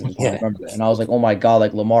in Vegas at the time, I remember. And I was like, oh my God,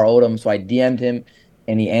 like Lamar Odom. So I DM'd him,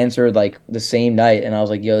 and he answered like the same night. And I was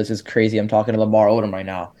like, yo, this is crazy. I'm talking to Lamar Odom right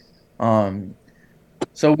now. Um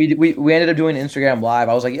so we ended up doing Instagram Live.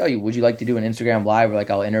 I was like, yo, would you like to do an Instagram Live where like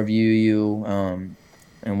I'll interview you,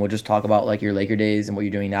 and we'll just talk about like your Laker days and what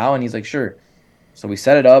you're doing now? And he's like, sure. So we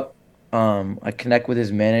set it up. I connect with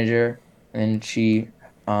his manager, and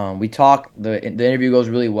we talk. The interview goes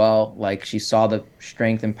really well. Like, she saw the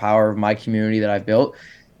strength and power of my community that I've built.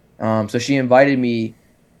 So she invited me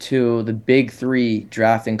to the Big Three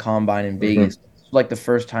drafting combine in Vegas. It's like the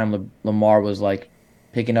first time Lamar was like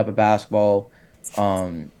picking up a basketball,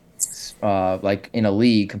 like in a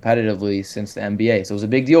league competitively since the NBA. So it was a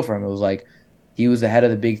big deal for him. It was like he was the head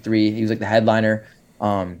of the Big Three. He was like the headliner.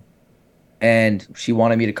 And she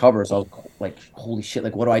wanted me to cover. So I was like, holy shit,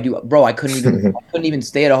 like, what do I do? Bro, I couldn't even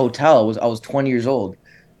stay at a hotel. I was 20 years old.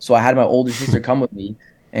 So I had my older sister come with me,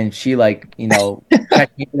 and she like,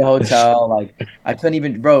 checked me in the hotel. Like, I couldn't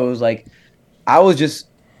even, bro, it was like I was just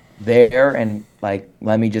there, and like,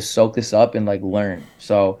 let me just soak this up and like learn.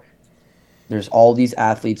 So there's all these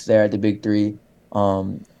athletes there at the Big Three.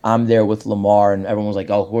 I'm there with Lamar, and everyone was like,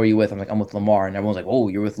 "Oh, who are you with?" I'm like, "I'm with Lamar," and everyone's like, "Oh,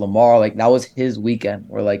 you're with Lamar!" Like, that was his weekend,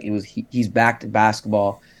 where like he's back to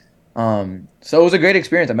basketball. So it was a great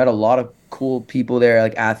experience. I met a lot of cool people there,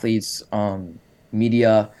 like athletes,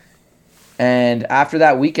 media, and after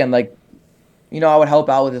that weekend, like, I would help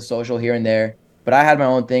out with the social here and there, but I had my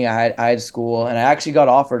own thing. I had school, and I actually got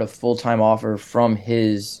offered a full-time offer from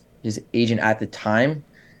his agent at the time.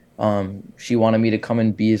 She wanted me to come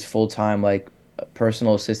and be his full-time like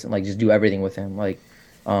personal assistant, like just do everything with him, like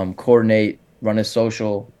coordinate, run his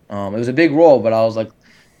social. It was a big role, but I was like,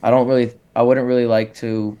 I wouldn't really like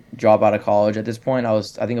to drop out of college at this point. I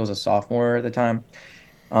think I was a sophomore at the time.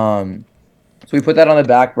 Um, so we put that on the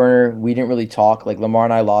back burner. We didn't really talk. Like Lamar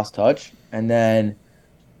and I lost touch, and then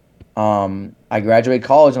I graduated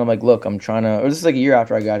college, and I'm like, look, I'm trying to. Or this is like a year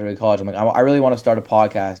after I graduated college. I'm like, I really want to start a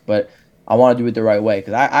podcast, but I want to do it the right way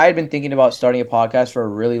because I had been thinking about starting a podcast for a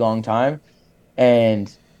really long time,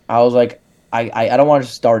 and I was like, I don't want to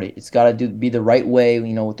start it. It's got to be the right way,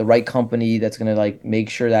 with the right company that's gonna like make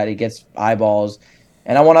sure that it gets eyeballs,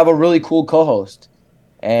 and I want to have a really cool co-host.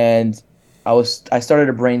 And I started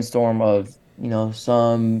a brainstorm of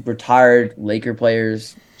some retired Laker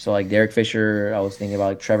players. So like Derek Fisher, I was thinking about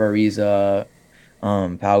like Trevor Ariza,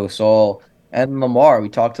 Pau Gasol, and Lamar. We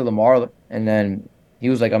talked to Lamar, and then he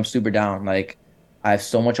was like, "I'm super down. Like, I have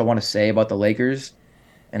so much I want to say about the Lakers,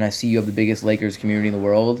 and I see you have the biggest Lakers community in the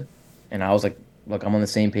world." And I was like, "Look, I'm on the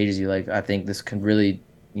same page as you. Like, I think this could really,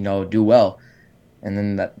 do well." And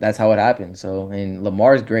then that's how it happened. So, and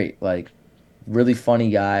Lamar's great. Like, really funny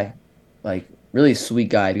guy, like really sweet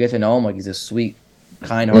guy. If you get to know him, like he's a sweet,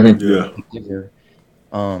 kind-hearted figure.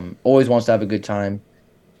 Always wants to have a good time,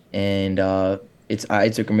 and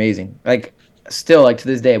it's amazing. Like still, like to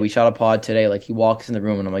this day, we shot a pod today. Like he walks in the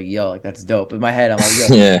room, and I'm like, yo, like that's dope. In my head, I'm like,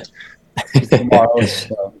 yo, Yeah. tomorrow.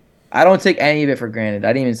 So, I don't take any of it for granted.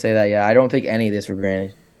 I didn't even say that yet. I don't take any of this for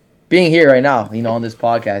granted. Being here right now, on this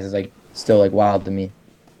podcast is like still like wild to me.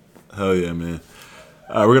 Hell yeah, man.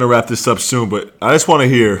 We're gonna wrap this up soon, but I just want to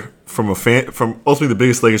hear from a fan, from ultimately the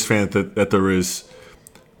biggest Lakers fan that there is.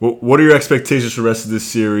 What are your expectations for the rest of this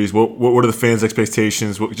series? What are the fans'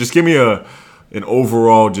 expectations? Just give me an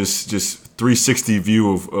overall just 360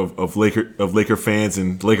 view of Laker fans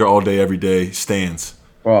and Laker all day every day stands.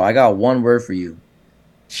 Bro, I got one word for you: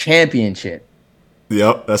 championship.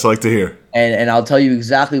 Yep, that's what I like to hear. And I'll tell you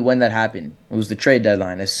exactly when that happened. It was the trade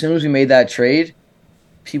deadline. As soon as we made that trade,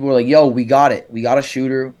 people were like, yo, we got it. We got a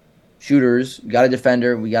shooters, we got a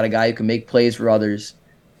defender, we got a guy who can make plays for others.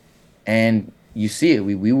 And you see it.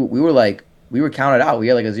 We were counted out. We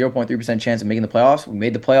had like a 0.3% chance of making the playoffs. We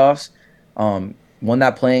made the playoffs. Won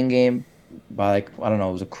that playing game by like, I don't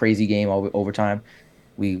know, it was a crazy game overtime.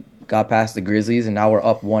 We got past the Grizzlies, and now we're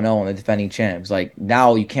up 1-0 on the defending champs. Like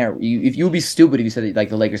now you can't. If you would be stupid if you said like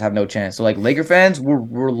the Lakers have no chance. So like Laker fans,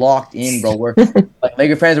 we're locked in, bro. We're like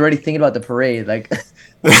Laker fans are already thinking about the parade. Like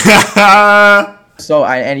so,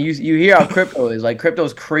 you hear how crypto is. Like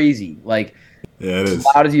crypto's crazy. Like yeah, it is as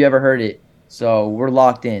loud as you ever heard it. So we're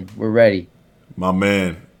locked in. We're ready. My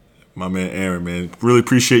man Aaron, man. Really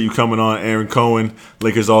appreciate you coming on. Aron Cohen,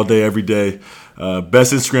 Lakers all day, every day.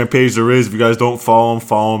 Best Instagram page there is. If you guys don't follow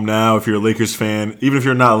him now. If you're a Lakers fan, even if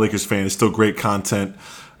you're not a Lakers fan, it's still great content.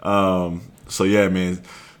 So yeah, man.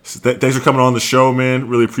 Thanks for coming on the show, man.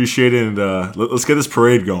 Really appreciate it, and let's get this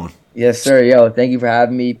parade going. Yes, sir. Yo, thank you for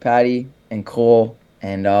having me, Patty and Cole.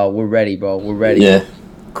 And we're ready, bro. We're ready. Yeah,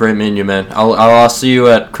 great meeting you, man. I'll see you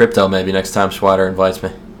at crypto maybe next time Swider invites me.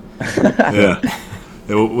 Yeah,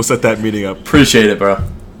 we'll set that meeting up. Appreciate it, bro.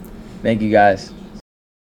 Thank you, guys.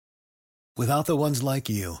 Without the ones like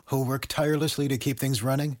you, who work tirelessly to keep things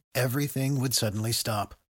running, everything would suddenly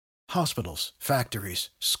stop. Hospitals, factories,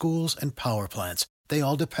 schools, and power plants, they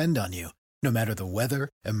all depend on you. No matter the weather,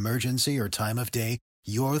 emergency, or time of day,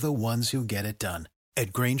 you're the ones who get it done.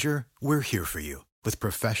 At Grainger, we're here for you with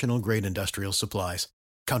professional-grade industrial supplies.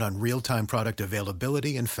 Count on real-time product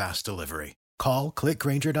availability and fast delivery. Call, click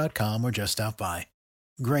Grainger.com, or just stop by.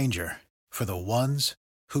 Grainger, for the ones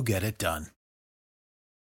who get it done.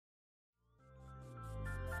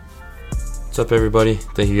 What's up, everybody?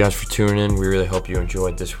 Thank you guys for tuning in. We really hope you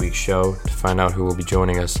enjoyed this week's show. To find out who will be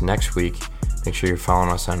joining us next week, make sure you're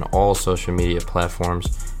following us on all social media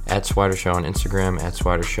platforms, at Swider Show on Instagram, at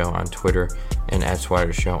Swider Show on Twitter, and at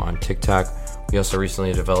Swider Show on TikTok. We also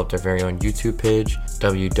recently developed our very own YouTube page,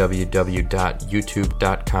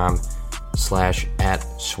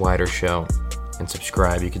 www.youtube.com/@SwiderShow, and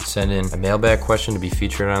subscribe. You can send in a mailbag question to be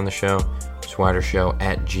featured on the show,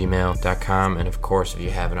 swidershow@gmail.com. And of course, if you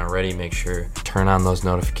haven't already, make sure to turn on those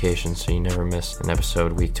notifications so you never miss an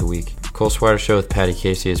episode week to week. Cole Swider Show with Patty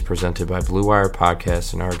Casey is presented by Blue Wire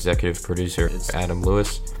Podcasts, and our executive producer is Adam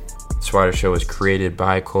Lewis. The Swider Show is created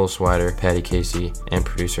by Cole Swider, Patty Casey, and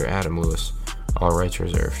producer Adam Lewis. All rights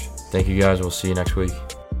reserved. Thank you guys. We'll see you next week.